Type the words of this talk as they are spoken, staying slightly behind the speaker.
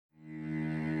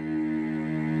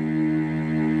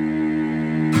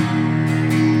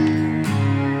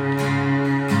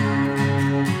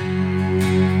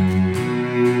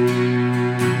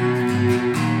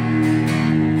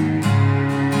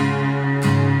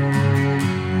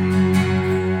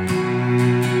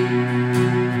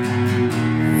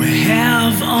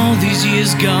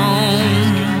is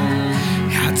gone.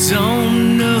 I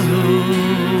don't know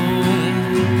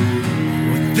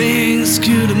what things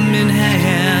could have been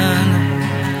had.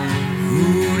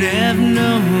 Who'd have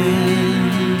known?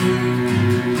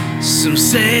 Some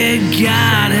say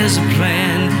God has a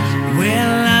plan.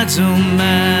 Well, I don't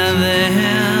buy that.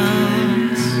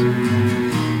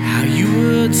 How you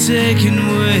were taken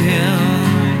well,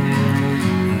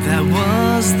 that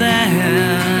was that.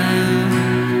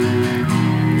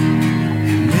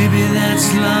 Maybe that's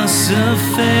loss of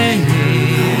faith.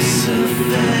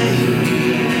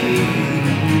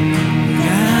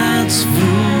 God's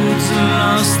foods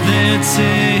lost their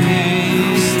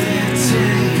taste,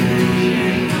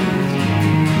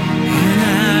 and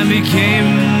I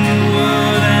became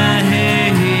what I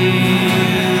hate.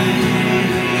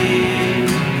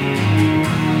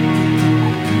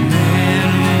 Man,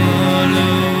 what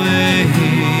a waste.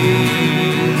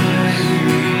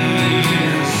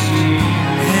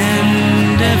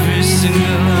 And every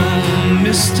single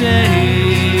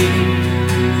mistake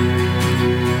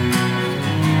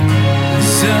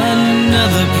is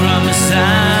another promise I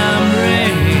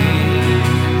break.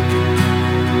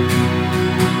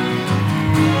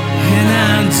 And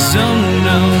I don't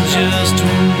know just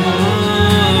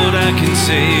what I can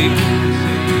take.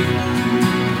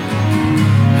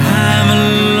 I've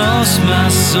lost my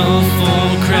soul for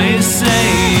Christ's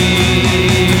sake.